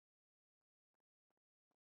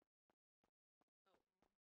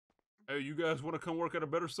Hey, you guys want to come work at a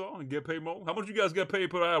better saw and get paid more? How much you guys get paid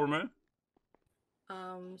per hour, man?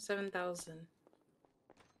 7,000.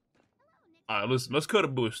 All right, listen, let's cut a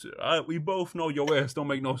bush there. All right, we both know your ass don't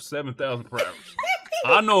make no 7,000 per hour.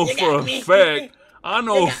 I know for a fact. I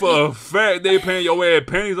know for a fact they paying your ass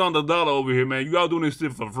pennies on the dollar over here, man. You all doing this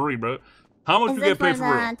shit for free, bro. How much you get paid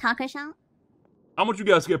for real? Taco shop? How much you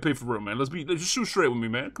guys get paid for real, man? Let's just shoot straight with me,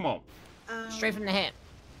 man. Come on. Straight from the hip.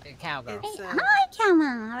 Like a cowgirl. Hey, hi,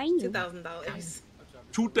 Cowgirl. How are you? $2,000.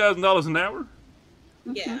 $2,000 an hour?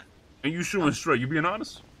 Yeah. And you shooting straight? You being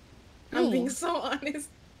honest? I'm being so honest.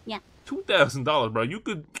 Yeah. $2,000, bro. You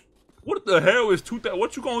could. What the hell is $2,000?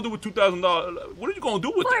 What you gonna do with $2,000? What are you gonna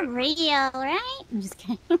do with that? For real, right? I'm just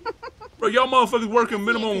kidding. Bro, y'all motherfuckers working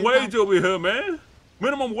minimum wage over here, man.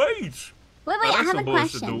 Minimum wage. Wait, I have a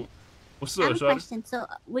question. Dude. What's I up, have a Shawty? question. So,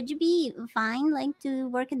 would you be fine, like, to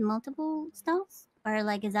work in multiple stalls? Or,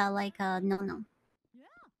 like, is that, like, a no-no?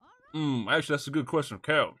 Actually, that's a good question.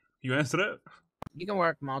 Cal, you answer that? You can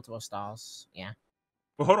work multiple stalls, yeah.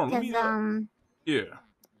 Well, hold on. Let me, yeah.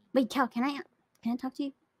 Wait, Cal, can I talk to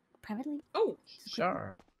you privately? Oh,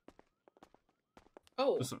 sure.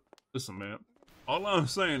 Oh. Listen, man. All I'm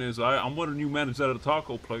saying is I'm one of the new managers at a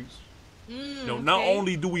taco place. You know, not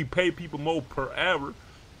only do we pay people more per hour,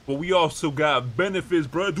 but we also got benefits,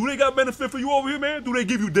 bro. Do they got benefit for you over here, man? Do they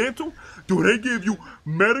give you dental? Do they give you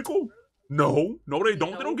medical? No, they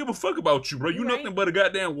don't. They don't give a fuck about you, bro. You nothing but a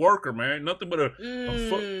goddamn worker, man. Nothing but a fuck,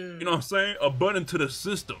 you know what I'm saying? A button to the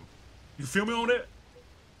system. You feel me on that?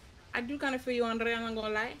 I do kind of feel you, Andre. I'm not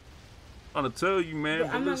gonna lie. I'm gonna tell you, man.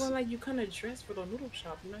 But I'm not gonna lie. You kind of dress for the noodle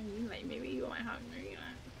shop. You know what I mean? Like maybe you might have, maybe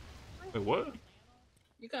not. Wait, what?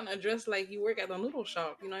 You kind of dress like you work at the noodle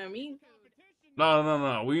shop. You know what I mean?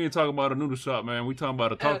 No. We ain't talking about a noodle shop, man. We talking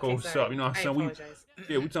about a taco shop. You know what I'm saying?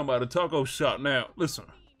 We talking about a taco shop. Now, listen.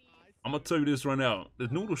 I'm gonna tell you this right now. The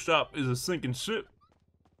noodle shop is a sinking ship.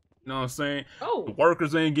 You know what I'm saying? Oh. The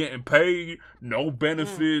workers ain't getting paid, no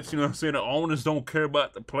benefits. You know what I'm saying? The owners don't care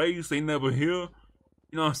about the place. They never here. You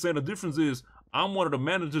know what I'm saying? The difference is I'm one of the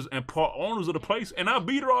managers and part owners of the place, and I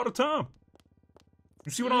be there all the time.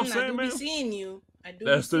 You see what I'm saying, man? I do be seeing you.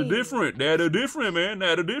 That's the difference. They're the difference, man.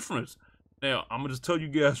 They're the difference. Now, I'm gonna just tell you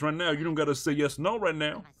guys right now. You don't gotta say yes or no right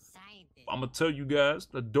now. I'm gonna tell you guys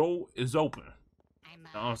the door is open.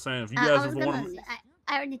 You know what I'm saying? If you guys ever want to...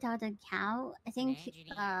 I already talked to Cal. I think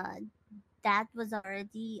that was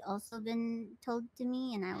already also been told to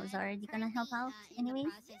me, and I was already gonna help out anyways.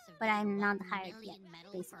 But I'm not hired yet,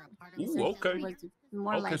 basically. Ooh, okay.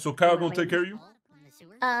 Okay, so Cal gonna take care of you?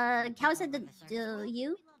 Cal said that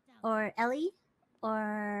you or Ellie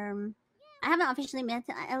or I haven't officially met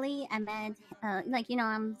Ellie. I met like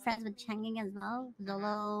I'm friends with Changing as well.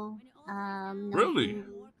 Zolo. Really?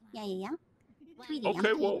 Yeah. Tweety,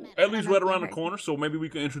 okay, well, Ellie's right around the corner, so maybe we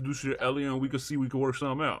can introduce you to Ellie and we can see we can work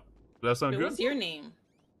something out. Does that sound good? What's your name?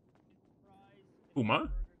 Who, mine?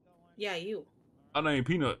 Yeah, you. My name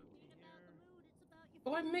Peanut.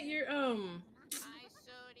 Oh, I met your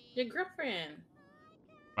girlfriend.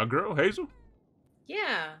 My girl, Hazel?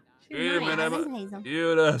 Yeah. Yeah, nice. man.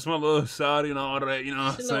 That's my little shawty and all that, you know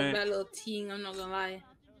what I'm saying? That little teen, I'm not gonna lie.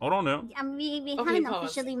 Hold on now. We haven't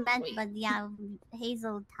officially met, but yeah,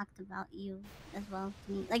 Hazel talked about you as well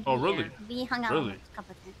to me. Like, really? We hung out a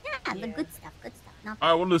couple of times. Yeah, the good stuff. All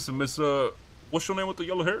right, well, listen, Miss, what's your name with the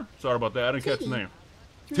yellow hair? Sorry about that. I didn't catch the name.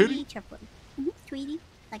 Tweety? Tweety.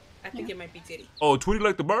 Like, I think it might be Titty. Oh, Tweety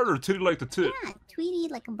like the bird or Titty like the tit? Yeah, Tweety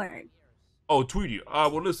like a bird. Oh, Tweety. All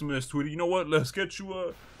right, well, listen, Miss Tweety. You know what? Let's get you,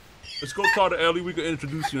 let's go talk to Ellie. We can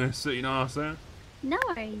introduce you and sit, you know what I'm saying? No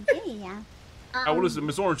worries. Yeah. All right, well, listen,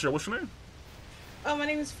 Miss Orange Chair, what's your name? Oh, my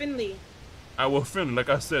name is Finley. All right, well, Finley, like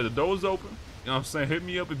I said, the door is open. You know what I'm saying? Hit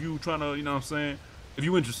me up if you trying to, you know what I'm saying? If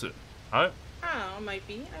you interested. All right? I might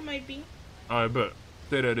be. All right, bet.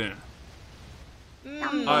 Say that in.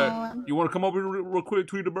 All right, you want to come over here real quick,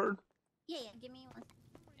 Tweety the bird? Yeah, give me 1 second.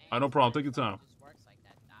 All right, no problem. Take your time.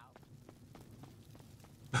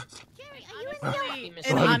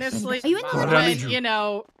 And honestly, you your bosses.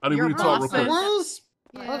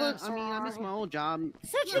 Yeah, I mean, I miss my old job.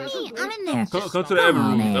 Search me. I'm in there. Come to the every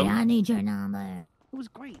room. I need your number. It was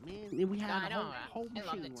great, man. And we had a whole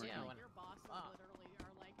machine working.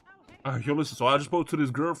 All right, yo, listen. So I just spoke to this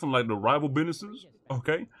girl from like the rival businesses,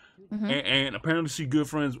 okay? And apparently she good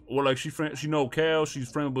friends. Or like she know Cal.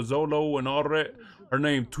 She's friends with Zolo and all of that. Her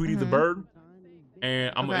name Tweety the bird.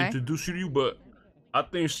 And I'm gonna introduce you to you, but I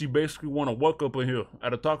think she basically want to work up in here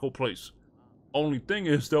at a taco place. Only thing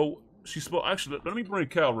is though. She spoke. Actually, let me bring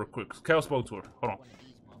Cal real quick. Cal spoke to her. Hold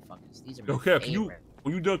on. Yo, Cal,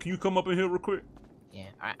 when you done, can you come up in here real quick? Yeah,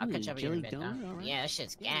 alright, I'll catch up with you in a bit, though. Yeah, that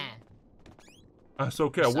shit's gas. That's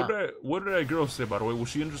okay. What did that girl say, by the way? Was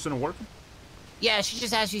she interested in working? Yeah, she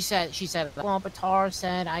just asked. She said, well, Batar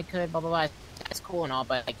said I could, blah blah blah. That's cool and all,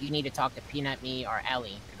 but like you need to talk to Peanut, me, or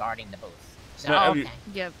Ellie regarding the booth. So, Now, okay.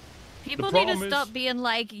 Yep. People need to stop is- being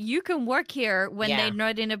like, you can work here when they're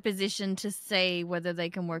not in a position to say whether they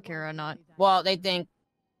can work here or not. Well, they think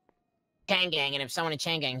Chang Gang, and if someone in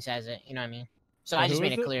Chang Gang says it, you know what I mean? So I just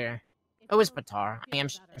made it clear. It was Patar. I mean,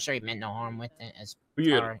 I'm sure he meant no harm with it, as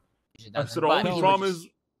Patar usually I doesn't. said the But only he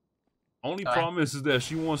problem was is, is that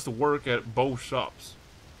she wants to work at both shops.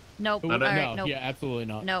 Nope. No, Nope. yeah, absolutely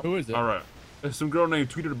not. Nope. Who is it? All right. There's some girl named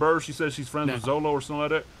Tweeter the Bird. She says she's friends with Zolo or something like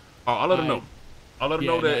that. I'll let her know. I'll let her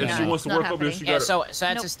know that if she wants to work up here, she got. So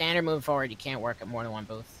that's a standard move forward. You can't work at more than one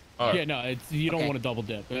booth. Yeah, no, it's you don't want to double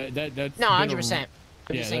dip. That's no, 100%. I'm just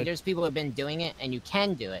saying, that- there's people who have been doing it, and you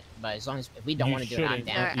can do it, but as long as if we don't want to do it, I'm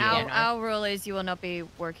down. Our rule is you will not be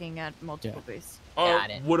working at multiple booths.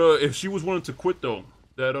 Got it. Would if she was willing to quit though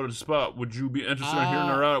that other spot, would you be interested in hearing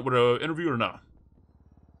her out with an interview or not?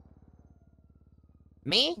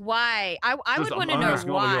 Me? Why? I would want to I'm know asking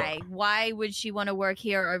all of why. y'all. Why would she want to work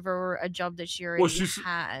here over a job that she already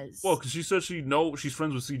has? Well, because she said she's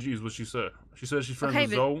friends with CG is what she said. She said she's friends Okay,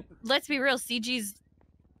 with but Zoe. let's be real. CG's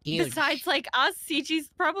besides like us, CG's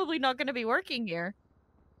probably not going to be working here.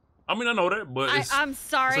 I mean, I know that, but I'm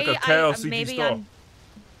sorry. It's like a Cal CG star.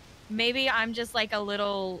 Maybe I'm just like a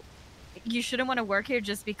little. You shouldn't want to work here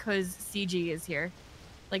just because CG is here.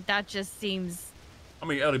 Like that just seems. I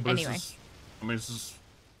mean, Ellie, but anyway. That's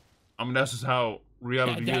just how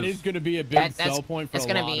reality That is. is going to be a big sell point for a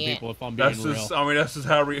lot of people. If I'm being real. That's just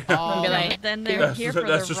how reality. Then they're here for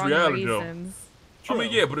the wrong reality, reasons. I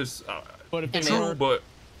mean, yeah, but it's. But if true, but.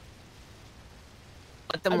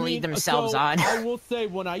 Let them lead themselves on. I will say,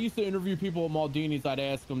 when I used to interview people at Maldini's, I'd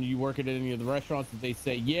ask them, "Do you work at any of the restaurants?" If they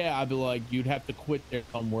say, "Yeah," I'd be like, "You'd have to quit there,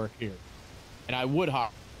 come work here," and I would hire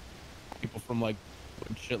people from like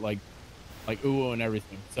shit like Uwo and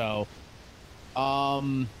everything. So,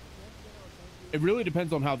 it really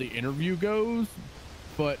depends on how the interview goes.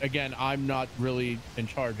 But again, I'm not really in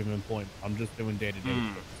charge of employment. I'm just doing day-to-day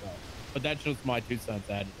stuff. So. But that's just my 2 cents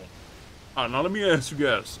added in. All right, now let me ask you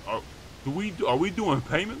guys: Are we doing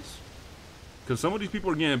payments? Because some of these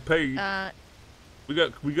people are getting paid. We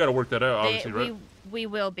got to work that out, obviously, right? We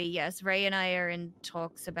will be, yes. Ray and I are in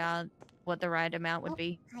talks about what the right amount would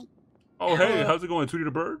be. Hi. Oh, hey, how's it going, Tweety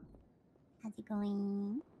the Bird? How's it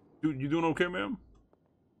going? You doing okay, ma'am?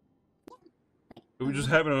 We're just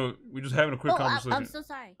having a quick conversation. I'm so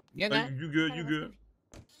sorry. You good? You good?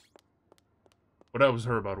 Well, that was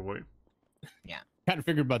her, by the way. Yeah. Kind of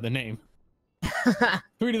figured by the name.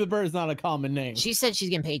 Tweety the Bird is not a common name. She said she's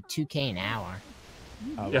getting paid $2K an hour.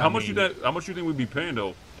 Yeah, how much you think we'd be paying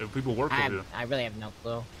though if people work over here? I really have no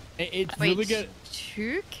clue. It's Wait, really good.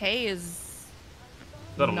 2K is.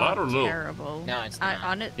 Is that a lot or little? Terrible. No, it's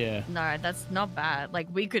not. Yeah. No, that's not bad. Like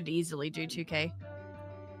we could easily do 2K.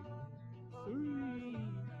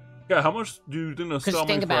 Yeah, how much do you think the stall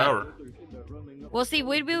think make per about hour? Well, see,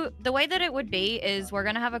 the way that it would be is we're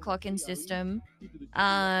gonna have a clock-in system.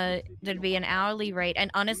 There'd be an hourly rate,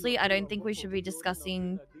 and honestly, I don't think we should be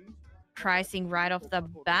discussing pricing right off the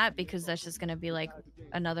bat because that's just gonna be like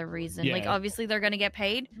another reason. Like Yeah. obviously they're gonna get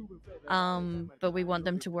paid, but we want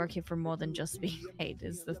them to work here for more than just being paid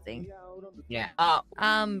is the thing. Yeah.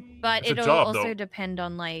 But It's a it'll job, also though. depend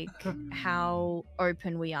on like how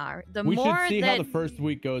open we are. The We more should see that how the first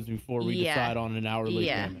week goes before we decide on an hourly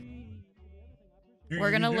payment.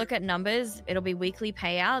 we're gonna look at numbers. It'll be weekly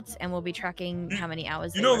payouts, and we'll be tracking how many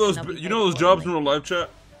hours. You they know work, those and they'll be you paid know those jobs in accordingly. real live chat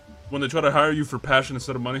when they try to hire you for passion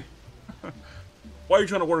instead of money. Why are you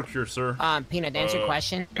trying to work here, sir? Peanut, to answer your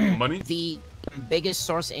question, money. The biggest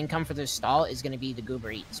source of income for this stall is going to be the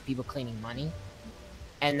Goober Eats, people cleaning money,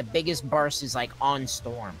 and the biggest burst is like on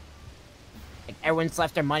Storm. Like everyone's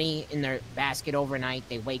left their money in their basket overnight.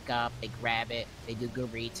 They wake up, they grab it, they do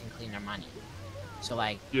Goober Eats and clean their money. So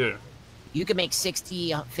like, Yeah. you can make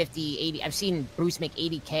 60, 50, 80. I've seen Bruce make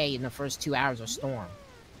 80K in the first 2 hours of Storm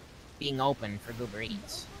being open for Goober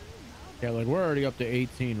Eats. Yeah, like we're already up to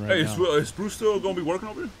 18 right Hey, now. is Bruce still gonna be working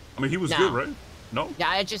over here? I mean, he was No. good, right? No. Yeah,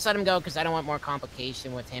 I just let him go because I don't want more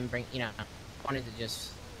complication with him. I wanted to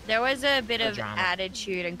just. There was a bit No of drama.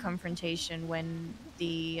 attitude and confrontation when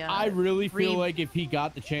the. I really feel like if he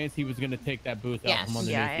got the chance, he was going to take that booth out from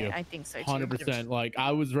underneath yeah, you. I think so too. 100%. Like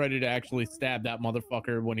I was ready to actually stab that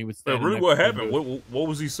motherfucker when he was. But standing really, next what to the happened? booth. What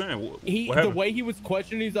was he saying? What The happened? way he was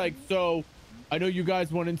questioning, he's like, "So, I know you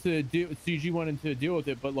guys went into CG went into deal with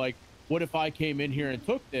it, but like, what if I came in here and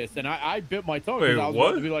took this?" And I bit my tongue because Wait, I was what?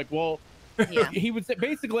 about to be like, "Well." Yeah. He was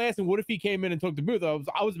basically asking, "What if he came in and took the booth?"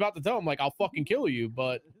 I was about to tell him like, "I'll fucking kill you,"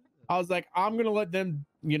 but I was like, I'm gonna let them,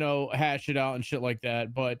 you know, hash it out and shit like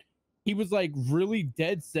that. But he was like really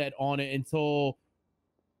dead set on it until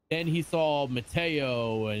then he saw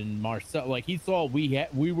Mateo and Marcel. Like he saw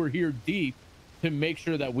we were here deep to make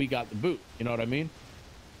sure that we got the boot. You know what I mean?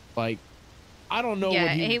 Like, I don't know.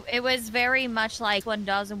 Yeah, what it was very much like one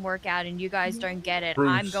doesn't work out and you guys don't get it. Bruce,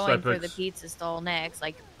 I'm going for the Cypex. pizza stall next.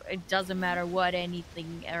 Like, it doesn't matter what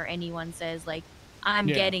anything or anyone says. Like, I'm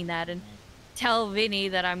Yeah. getting that, and tell Vinny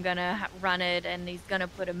that I'm gonna run it, and he's gonna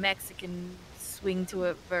put a Mexican swing to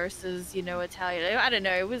it versus, you know, Italian. I don't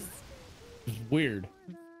know. It was weird.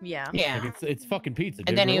 yeah. Like, it's fucking pizza, dude.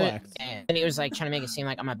 And then Relax. he was like trying to make it seem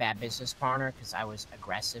like I'm a bad business partner because I was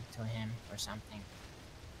aggressive to him or something.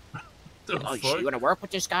 Oh, you want to work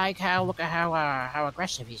with this guy, Cal? Look at how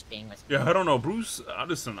aggressive he's being with me. Yeah, I don't know, Bruce.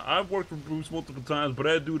 Listen, I've worked with Bruce multiple times, but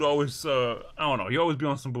that dude always, I don't know, he always be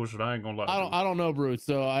on some bullshit. I ain't gonna lie. I don't know, Bruce.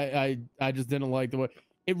 So I just didn't like the way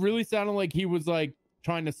it really sounded like he was like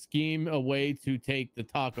trying to scheme a way to take the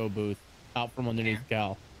taco booth out from underneath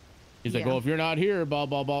Cal. He's like, Yeah. well, if you're not here, blah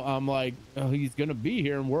blah blah. I'm like, oh, he's gonna be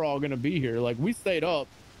here, and we're all gonna be here. Like, we stayed up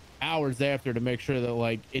hours after to make sure that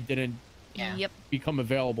like it didn't Yep. become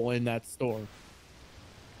available in that store.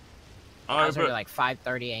 I was already like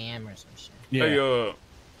 5:30 a.m. or some shit. Yeah.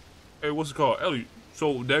 Hey, what's it called, Ellie?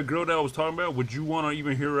 So that girl that I was talking about, would you want to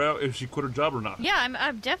even hear her out if she quit her job or not? Yeah,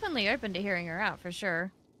 I'm definitely open to hearing her out for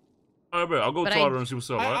sure. I bet I'll go But tell her and see what's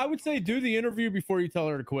up. I Right? would say do the interview before you tell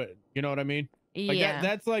her to quit. You know what I mean? Like Yeah.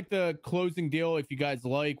 that's like the closing deal. If you guys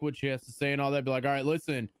like what she has to say and all that, be like, all right,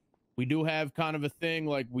 listen, we do have kind of a thing.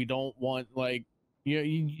 Like, we don't want like,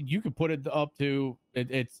 you could put it up to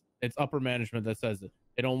it's upper management that says it.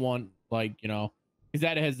 They don't want like, you know, because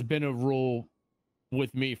that has been a rule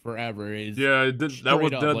with me forever. Is Yeah, it did, that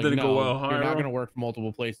straight up, like, didn't go no, well. You're not Huh? going to work for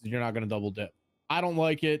multiple places. You're not going to double dip. I don't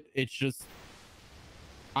like it. It's just,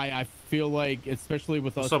 I feel like, especially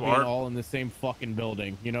with us What's up, being Art? all in the same fucking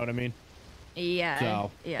building, you know what I mean? Yeah.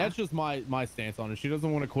 So yeah. that's just my stance on it. She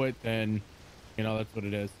doesn't want to quit, then, you know, that's what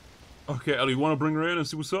it is. Okay, Ellie, you want to bring her in and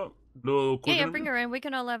see what's up? Little quick Yeah, interview? bring her in. We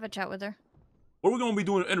can all have a chat with her. Or we're gonna be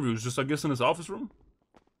doing interviews, just I guess in this office room.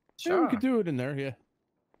 Yeah, we could do it in there. Yeah.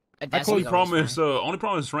 Only problem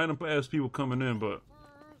is random ass people coming in, but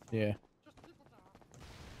yeah.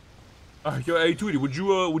 All right, yo, hey Tweety, would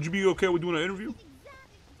you be okay with doing an interview?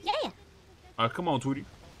 Yeah. All right, come on, Tweety.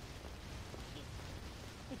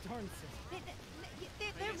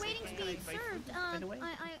 They're waiting to be served.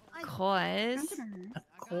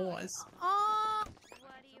 Cause. Oh.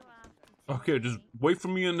 Okay, just wait for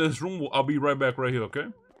me in this room. I'll be right back right here. Okay.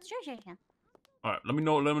 Sure. All right, let me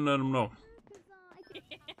know. Let them know.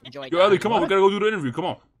 Enjoy. Yo, Ellie, come on. We gotta go do the interview. Come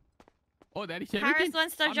on. Oh, Daddy Paris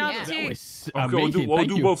wants the job yeah, too. that was Okay, we'll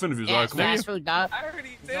do both interviews. Yeah, All right, it's come on. fast food, dog. I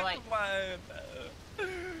already did Enjoy. mine.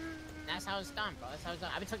 That's how it's done, bro. That's how it's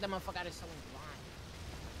done. I've been took that motherfucker out of someone's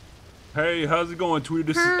blind. Hey, how's it going, Tweety?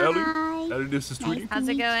 This is Ellie. Ellie, this is Tweety. How's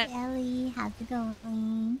it going? Ellie, how's it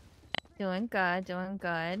going? Doing good. Doing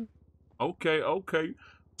good. Okay.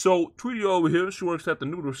 So Tweety over here, she works at the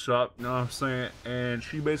noodle shop. You know what I'm saying? And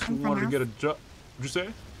she basically And wanted to Funhouse. get a job. What'd you say?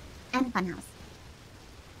 And Funhouse.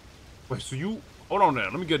 Wait, so you hold on now.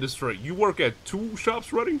 Let me get this straight. You work at 2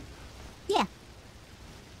 shops, already? Yeah.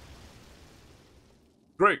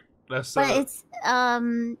 Great. That's But it's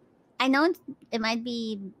I know it might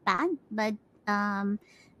be bad, but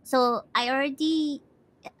so I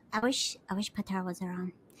wish Patar was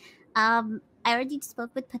around. I already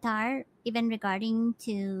spoke with Patar even regarding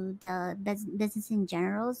to the business in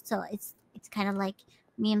general. So it's kind of like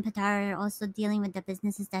me and Patar are also dealing with the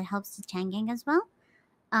businesses that helps the Changang as well.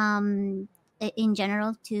 In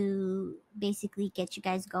general, to basically get you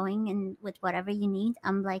guys going and with whatever you need.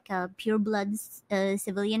 I'm like a pure blood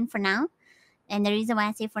civilian for now. And the reason why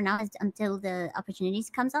I say for now is until the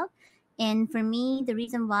opportunities comes up. And for me, the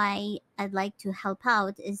reason why I'd like to help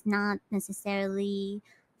out is not necessarily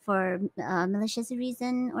for malicious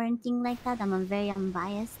reason or anything like that. I'm a very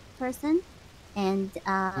unbiased person, and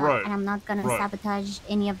Right. and I'm not gonna Right. sabotage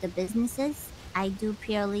any of the businesses. I do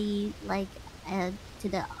purely like to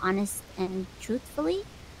the honest and truthfully.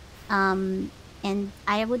 And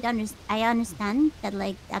I understand that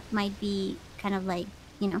like that might be kind of like,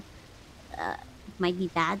 you know, might be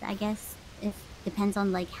bad, I guess. It depends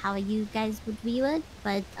on like how you guys would view it,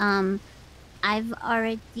 but I've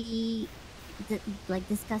already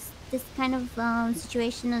discussed this kind of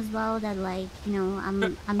situation as well, that like, you know, I'm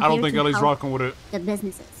I don't here think to Ellie's help rocking with it. the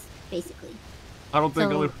businesses basically. I don't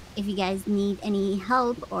think So Ellie. if you guys need any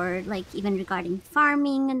help or like even regarding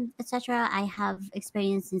farming and etc., I have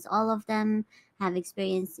experience in all of them. I have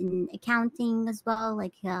experience in accounting as well,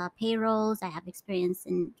 like payrolls. I have experience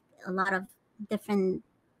in a lot of different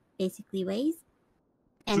basically ways.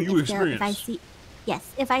 So And you if I experience. see,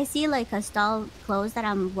 yes, if I see like a stall closed that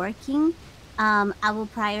I'm working, I will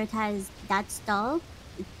prioritize that stall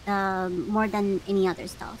more than any other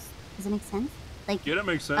stalls. Does it make sense? Like, Yeah, that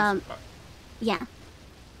makes sense. Yeah.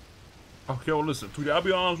 Okay, well, listen, Tweety, I'll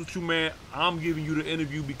be honest with you, man. I'm giving you the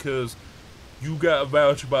interview because you got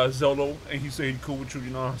vouched by Zello, and he said he's cool with you,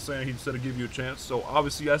 you know what I'm saying? He said to give you a chance. So,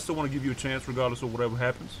 obviously, I still want to give you a chance regardless of whatever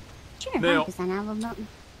happens. Sure, Now, 100%. I will not.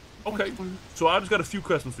 okay, so I just got a few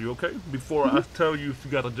questions for you, okay? Before I tell you if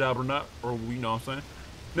you got a job or not, or you know what I'm saying?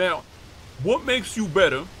 Now, what makes you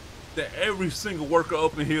better than every single worker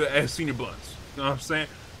up in here at Senior Blunts? You know what I'm saying?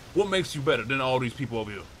 What makes you better than all these people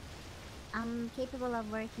over here? I'm capable of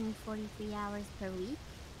working 43 hours per week.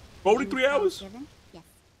 43 hours? Given. Yes.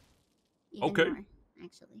 Even Okay. more,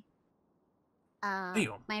 actually.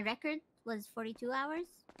 Damn. My record was 42 hours.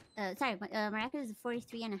 Sorry, my record is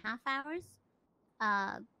 43 and a half hours.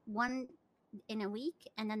 One in a week,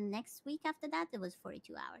 and then the next week after that, it was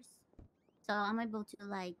 42 hours. So I'm able to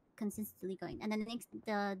like consistently going. And then the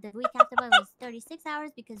week after that was 36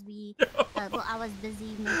 hours because well, I was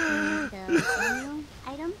busy making the menu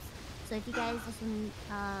items. So if you guys also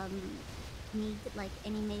need like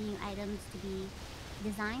any menu items to be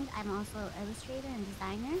designed, I'm also an illustrator and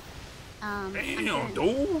designer. Damn,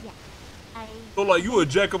 dude. Yeah. So like you a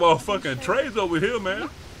jack of all fucking trades over here, man.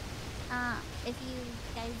 Yeah. If you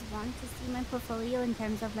guys want to see my portfolio in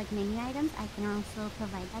terms of like menu items, I can also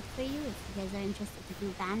provide that for you if you guys are interested to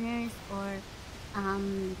do banners or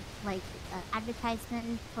like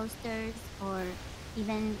advertisement posters or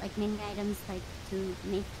even like menu items like to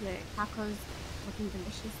make your tacos looking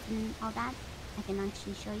delicious and all that. I can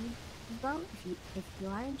actually show you as well if you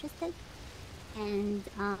are interested. And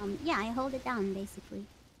yeah, I hold it down basically.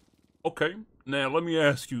 Okay. Now let me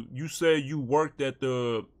ask you. You said you worked at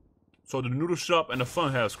the noodle shop and the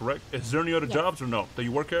fun house, correct? Is there any other jobs or no that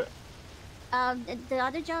you work at? The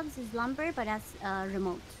other jobs is lumber, but that's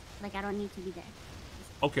remote. Like I don't need to be there.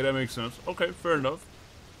 Okay, that makes sense. Okay, fair enough.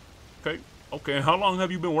 Okay. Okay, and how long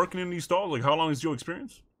have you been working in these stalls? Like how long is your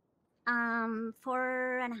experience?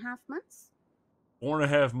 4.5 months.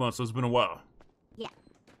 4.5 months, so it's been a while. Yeah.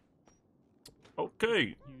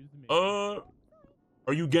 Okay.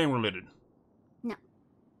 Are you gang related? No.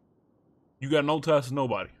 You got no ties to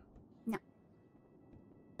nobody? No.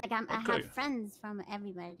 Like I have friends from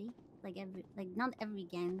everybody. Like not every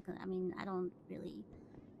gang. I mean, I don't really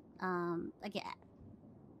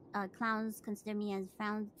clowns consider me as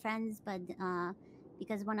friends, but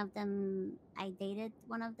because one of them I dated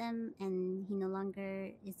one of them and he no longer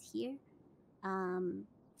is here.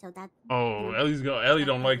 So that. Oh, Ellie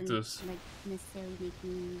don't like this. Like necessarily make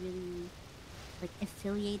me really like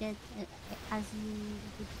affiliated, as you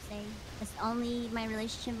would say. It's only my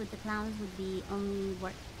relationship with the clowns would be only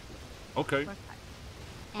work. Okay.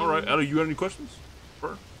 All right, Ellie, you have any questions?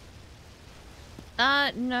 Sure.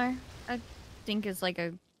 No. I think it's like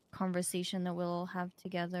a conversation that we'll have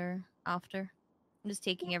together after. I'm just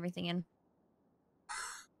taking everything in.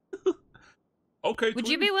 Okay. Would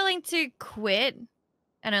you be willing to quit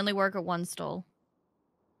and only work at one stall?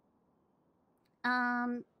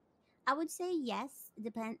 I would say yes.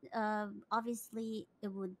 Obviously, it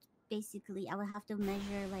would basically I would have to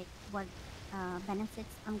measure like what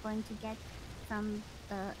benefits I'm going to get from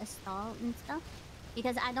a stall and stuff,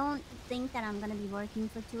 because I don't think that I'm gonna be working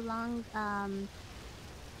for too long.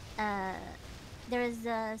 There is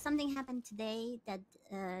something happened today that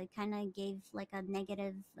kind of gave like a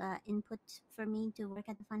negative input for me to work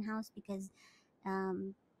at the funhouse because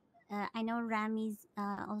I know Rami's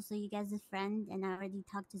also you guys' a friend, and I already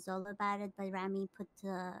talked to Zola about it. But Rami put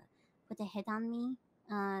a hit on me,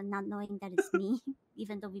 not knowing that it's me,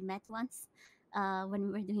 even though we met once when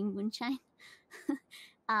we were doing moonshine.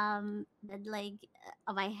 That like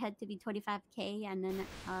my head to be 25K, and then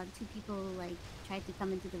two people like tried to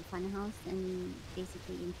come into the funhouse and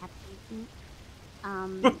basically incapacitate me.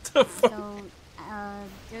 What the fuck? So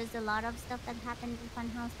there's a lot of stuff that happened in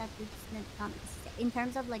funhouse that it's not in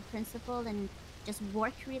terms of like principle and just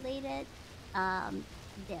work related. I'm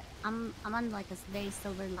on like a very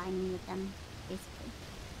silver lining with them basically.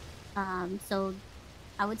 So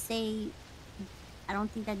I would say I don't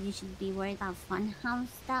think that you should be worried about funhouse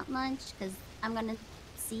that much, because I'm gonna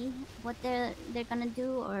see what they're gonna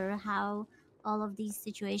do or how all of these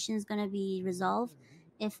situations gonna be resolved.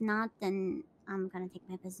 If not, then I'm gonna take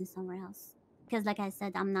my business somewhere else. Because like I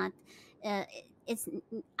said, I'm not. It's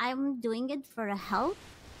I'm doing it for a help.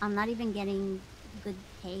 I'm not even getting good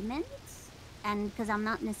payments, and because I'm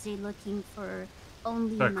not necessarily looking for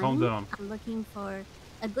only money. Calm down. I'm looking for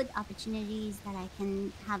a good opportunities that I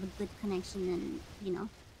can have a good connection and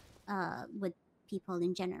with people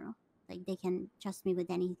in general. Like they can trust me with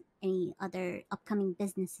any other upcoming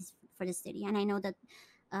businesses for the city. And I know that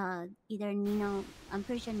either Nino, I'm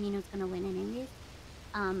pretty sure Nino's gonna win anyways.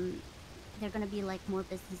 They're gonna be like more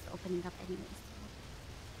business opening up anyways.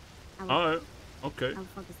 So All right. Okay. I'll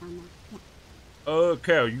focus on that. Yeah.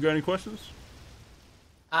 Cal, you got any questions?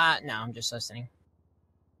 No, I'm just listening.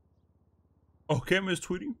 Okay, Miss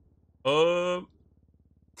Tweety. Can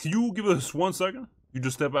you give us 1 second? You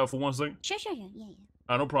just step out for 1 second? Sure.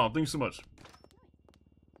 Yeah. No problem. Thank you so much.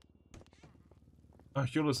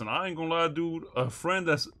 Yo, listen, I ain't gonna lie, dude.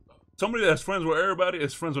 Somebody that's friends with everybody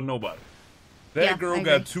is friends with nobody. That girl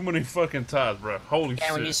got too many fucking ties, bro. Holy shit.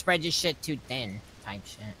 Yeah, when you spread your shit too thin, type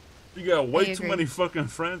shit. You got way too many fucking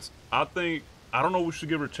friends. I don't know if we should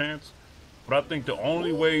give her a chance, but I think the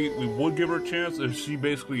only way we would give her a chance is she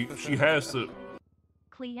has to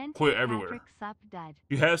quit everywhere.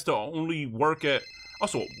 She has to only work at.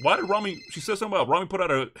 Also, why did Rami? She said something about Rami put out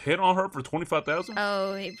a hit on her for 25,000.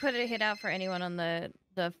 Oh, he put a hit out for anyone on the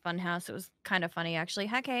fun house. It was kind of funny, actually.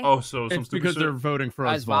 Hi, Kay. Oh, so it's because they're voting for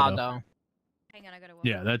Osvaldo. Hang on, I gotta.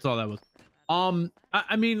 Yeah, that's all that was.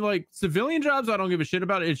 I mean, like civilian jobs, I don't give a shit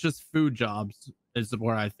about. It's just food jobs is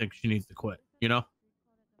where I think she needs to quit. You know.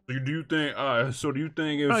 Do you think? So do you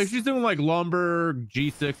think if she's doing like lumber,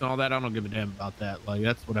 G6, and all that, I don't give a damn about that. Like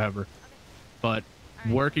that's whatever. But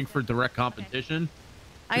working for direct competition.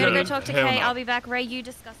 I gotta go talk to Kay. I'll be back. Ray, you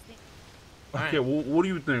discuss it. Okay, well, what do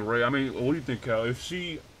you think, Ray? I mean, what do you think, Cal? If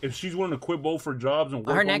she's willing to quit both her jobs and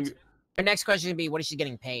work her next question would be, what is she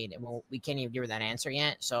getting paid? Well, we can't even give her that answer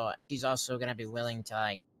yet. So she's also gonna be willing to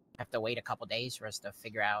like have to wait a couple days for us to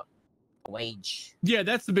figure out a wage. Yeah,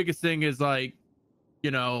 that's the biggest thing. Is like,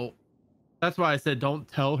 that's why I said don't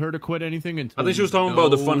tell her to quit anything until. I think she was talking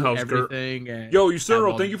about the funhouse, everything. Yo,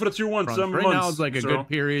 Yusuro, thank you for the tier 1. 7 right months. Now is like a good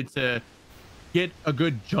period to get a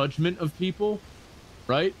good judgment of people,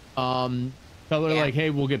 right? Tell her like, hey,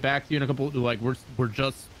 we'll get back to you in a couple. Like we're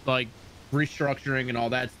just like restructuring and all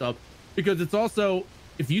that stuff, because it's also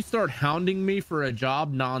if you start hounding me for a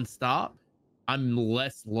job nonstop, I'm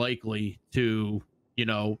less likely to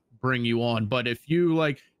bring you on. But if you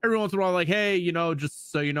like every once in a while, like, hey,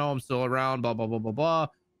 just so you know, I'm still around, blah blah blah blah blah,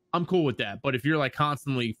 I'm cool with that. But if you're like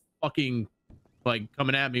constantly fucking like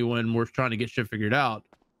coming at me when we're trying to get shit figured out,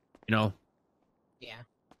 yeah.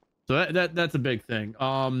 So that's a big thing.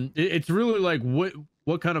 It's really like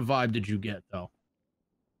what kind of vibe did you get though?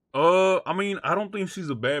 I mean, I don't think she's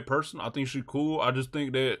a bad person. I think she's cool. I just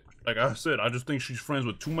think that, like I said, I just think she's friends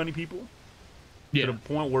with too many people. Yeah. To the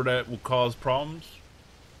point where that will cause problems.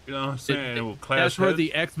 You know what I'm saying? It will clash. That's where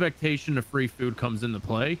the expectation of free food comes into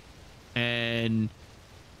play, and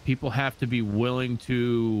people have to be willing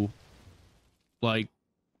to like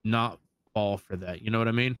not fall for that. You know what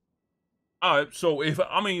I mean? All right, so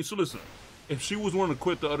listen, if she was willing to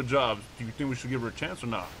quit the other jobs, do you think we should give her a chance or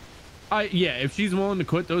not? Yeah, if she's willing to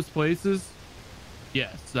quit those places,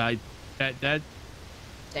 yes, that.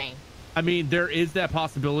 Dang. I mean, there is that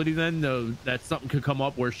possibility then, though, that something could come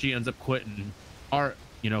up where she ends up quitting our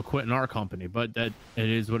company. But that it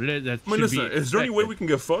is what it is. That listen, is there any way we can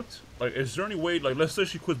get fucked? Like, is there any way? Like, let's say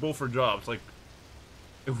she quits both her jobs, like.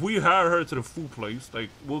 If we hire her to the food place, like,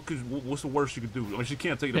 what's the worst she could do? I mean, she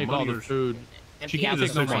can't take the money all the food. She can't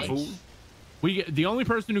take no money. The only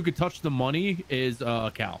person who could touch the money is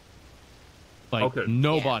Cal. Like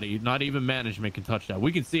nobody, not even management, can touch that.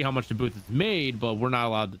 We can see how much the booth is made, but we're not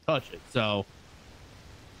allowed to touch it. So,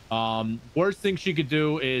 worst thing she could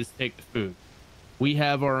do is take the food. We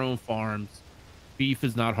have our own farms. Beef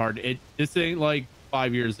is not hard. This ain't like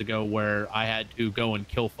 5 years ago where I had to go and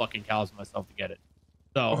kill fucking cows myself to get it.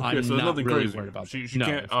 So I'm not really worried about that. It's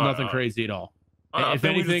nothing crazy at all. If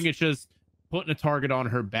anything, it's just putting a target on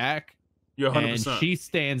her back, and she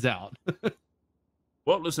stands out.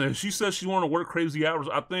 Well, listen, if she says she want to work crazy hours,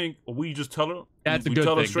 I think we just tell her. That's a good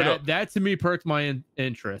thing. That to me perked my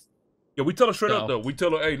interest. Yeah, we tell her straight up though. We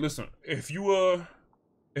tell her, hey, listen, if you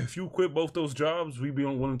quit both those jobs, we'd be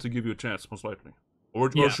willing to give you a chance, most likely.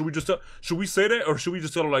 Or should we just should we say that, or should we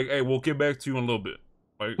just tell her like, hey, we'll get back to you in a little bit?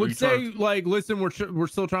 Like, would say like, listen, we're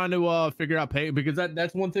still trying to figure out pay, because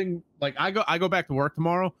that's one thing. Like I go back to work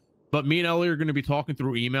tomorrow, but me and Ellie are going to be talking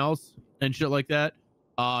through emails and shit like that,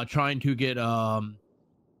 trying to get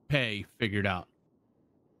pay figured out.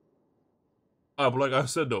 But like I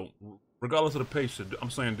said though, regardless of the pay shit,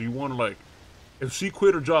 I'm saying, do you want to like, if she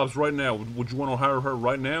quit her jobs right now, would you want to hire her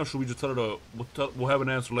right now? Or should we just tell her we'll have an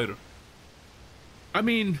answer later? I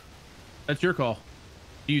mean, that's your call.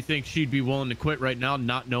 Do you think she'd be willing to quit right now,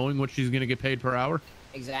 not knowing what she's going to get paid per hour?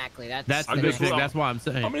 Exactly. That's That's I the guess thing. what That's why I'm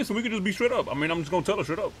saying. I mean, so we could just be straight up. I mean, I'm just gonna tell her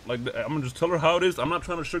straight up. Like, I'm gonna just tell her how it is. I'm not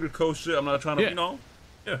trying to sugarcoat shit. I'm not trying to, Yeah. you know.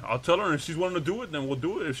 Yeah, I'll tell her, and if she's willing to do it, then we'll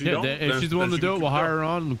do it. If she don't, if she's willing to do it, we'll hire her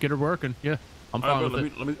on and get her working. Yeah, I'm fine with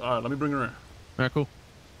it. Let me bring her in. All right, cool.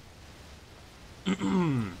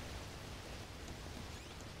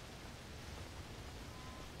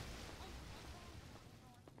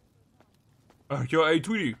 Yo, hey,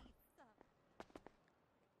 Tweety.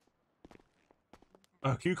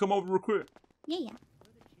 Can you come over real quick? Yeah.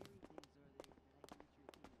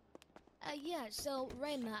 Yeah, so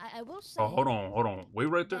right now, I will say... Oh, hold on. Wait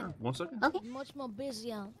right there. 1 second. Okay. Much more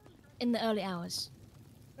busy in the early hours.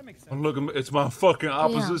 That makes sense. Oh, look, it's my fucking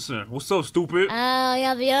opposition. What's up, stupid? Oh,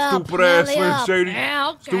 yeah. Stupid ass Slim Shady. Yeah,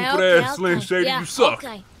 okay, Stupid okay, ass Slim okay. Shady, Yeah, you suck.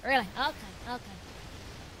 Okay, really? Okay.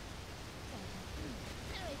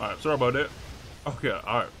 Alright, sorry about that. Okay,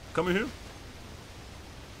 alright. Come in here.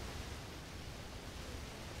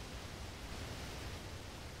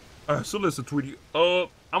 Alright, so listen, Tweety.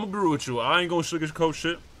 I'm gonna be real with you. I ain't gonna sugarcoat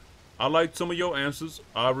shit. I like some of your answers.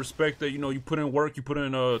 I respect that, you know, you put in work, you put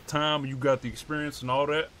in time, you got the experience and all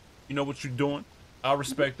that. You know what you're doing. I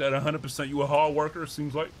respect that 100%. You a hard worker, it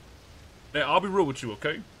seems like. Now, I'll be real with you,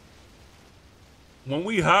 okay? When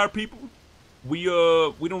we hire people, we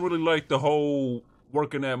don't really like the whole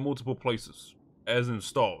working at multiple places, as in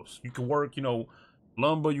stalls. You can work, you know,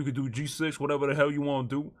 lumber, you can do G6, whatever the hell you want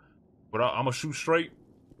to do. But I'm gonna shoot straight.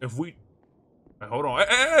 If we... Hey, hold on.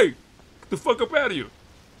 Hey! Get the fuck up out of here.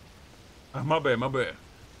 My bad.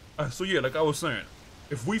 So yeah, like I was saying,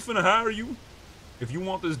 if we finna hire you, if you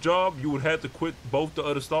want this job, you would have to quit both the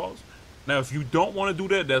other stalls. Now, if you don't want to do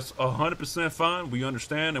that, that's 100% fine. We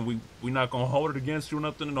understand, and we not gonna hold it against you or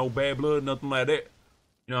nothing, no bad blood, nothing like that.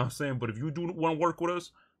 You know what I'm saying? But if you do want to work with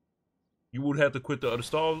us, you would have to quit the other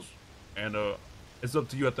stalls, and it's up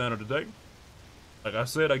to you at the end of the day. Like I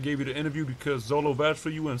said, I gave you the interview because Zolo vouched for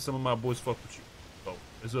you, and some of my boys fuck with you. So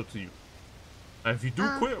it's up to you. Now, if you do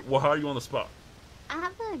quit, we'll hire you on the spot. I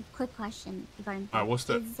have a quick question regarding that. Alright, what's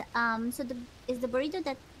that? Is the burrito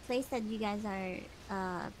that place that you guys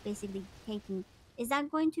are basically taking, is that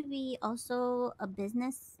going to be also a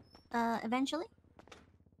business eventually?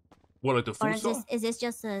 What, like the food Or stall? is this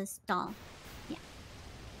just a stall? Yeah.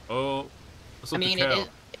 It's I up to mean, Cal.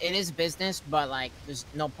 it is business, but like, there's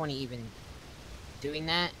no point in even doing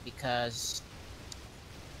that because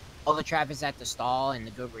all the traffic's at the stall and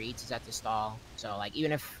the Uber Eats is at the stall. So like,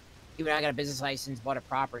 even if I got a business license, bought a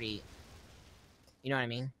property, you know what I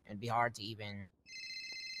mean? It'd be hard to even.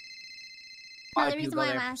 No, the reason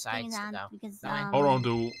why I'm asking that because Hold on,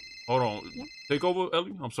 dude. Hold on. Yeah. Take over,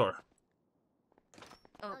 Ellie. I'm sorry.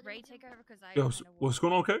 Oh, Ray, take over because I. Yo, what's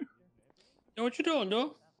going on, okay? Yo, what you doing,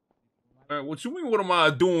 dude? What you mean, what am I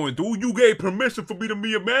doing, dude? You gave permission for me to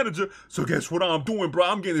be a manager, so guess what I'm doing, bro?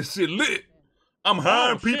 I'm getting shit lit. I'm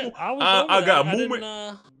hiring people. Shit. I got I movement.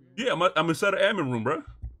 didn't, Yeah, I'm inside the admin room, bro.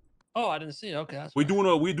 Oh, I didn't see it. Okay, that's We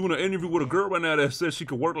fine. doing an interview with a girl right now that says she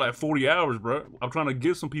could work like 40 hours, bro. I'm trying to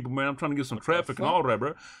get some people, man. I'm trying to get some traffic and all that,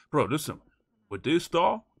 bro. Bro, listen, with this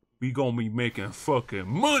star, we gonna be making fucking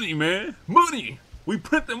money, man. Money. We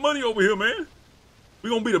printing money over here, man. We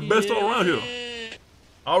gonna be the best all around here.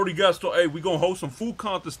 I already got hey, we gonna host some food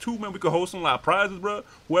contests too, man. We could host some like prizes, bro.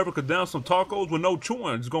 Whoever could down some tacos with no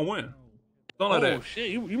chewing is gonna win. Something like that. Oh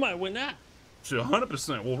shit, you might win that. Shit,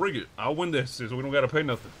 100%. We'll rig it. I'll win that shit, so we don't gotta pay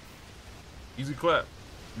nothing. Easy clap.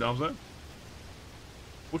 You know what I'm saying?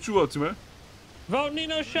 What you up to, man? Vote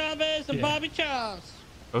Nino Chavez and Bobby Charles.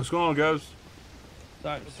 What's going on, guys?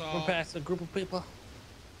 Sorry, we're past a group of people.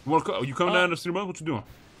 You wanna you coming down to see the What you doing?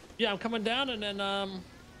 Yeah, I'm coming down, and then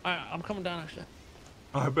I'm coming down actually.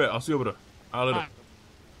 I bet. I'll see you over there. I'll let Alright.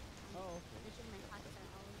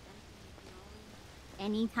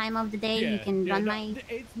 Any time of the day you can run my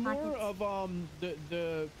It's more pockets. of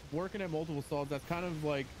the working at multiple stalls. That's kind of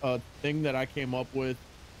like a thing that I came up with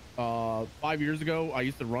 5 years ago. I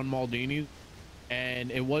used to run Maldini's,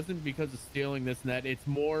 and it wasn't because of stealing this and that. It's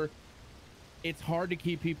more, it's hard to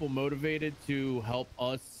keep people motivated to help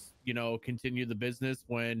us, you know, continue the business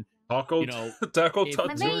when taco, you know, taco.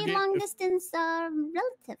 My very long distance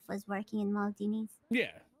relative was working in Maldini's. Yeah.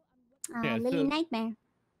 Lily Nightmare.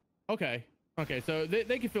 Okay. Okay, so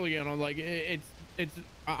they can fill you in on like it's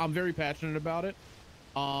I'm very passionate about it,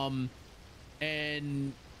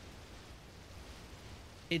 and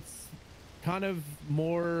it's kind of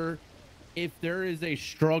more if there is a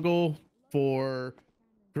struggle for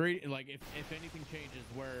creating, like if anything changes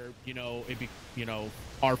where you know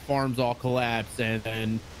our farms all collapse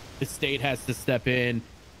and the state has to step in,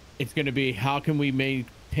 it's going to be how can we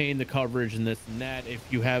maintain the coverage and this and that. If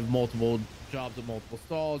you have multiple jobs at multiple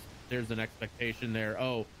stalls, there's an expectation there.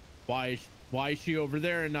 Oh, why is she over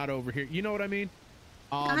there and not over here? You know what I mean?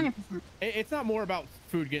 100%. It's not more about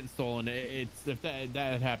food getting stolen. It's if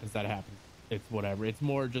that happens, that happens. It's whatever. It's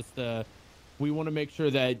more just we want to make sure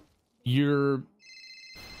that you're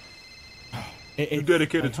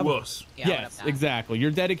dedicated to us. Yeah, yes, exactly.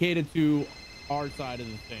 You're dedicated to our side of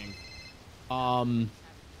the thing.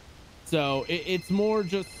 So it's more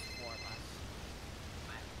just.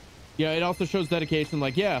 Yeah, it also shows dedication.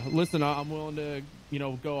 Like, yeah, listen, I'm willing to,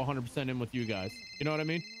 go 100% in with you guys. You know what I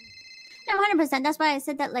mean? No, 100%. That's why I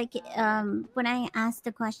said that, like, when I asked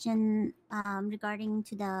the question regarding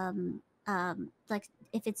to the like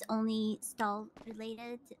if it's only stall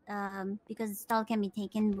related, because stall can be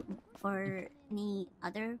taken for any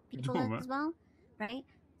other people as well, right?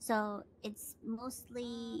 So it's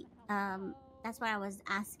mostly that's why I was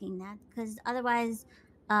asking that, because otherwise,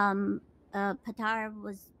 Patar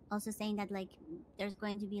was also saying that like there's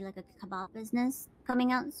going to be like a kebab business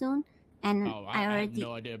coming out soon, and I already have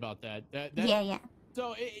no idea about that. Yeah.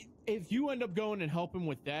 So if you end up going and helping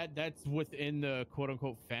with that, that's within the quote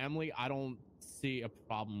unquote family. I don't see a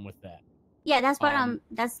problem with that. Yeah, that's what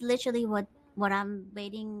that's literally what I'm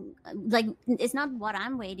waiting. Like, it's not what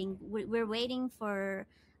I'm waiting. We're waiting for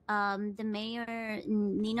the mayor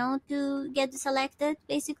Nino to get selected,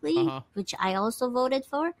 basically, which I also voted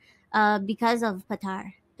for because of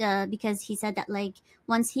Patar. Because he said that like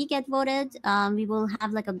once he get voted, we will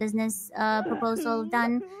have like a business proposal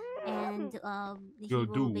done, and Yo,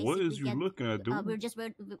 dude, what is you looking at, dude? we're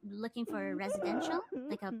looking for a residential,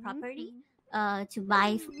 like a property, to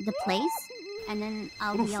buy the place, and then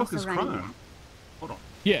I'll be also running that. Hold on.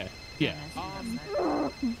 Yeah. Hey,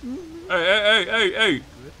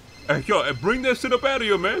 yo, bring that shit up out of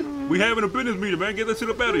here, man. We having a business meeting, man. Get that shit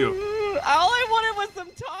up out of here. All I wanted was some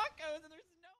tacos.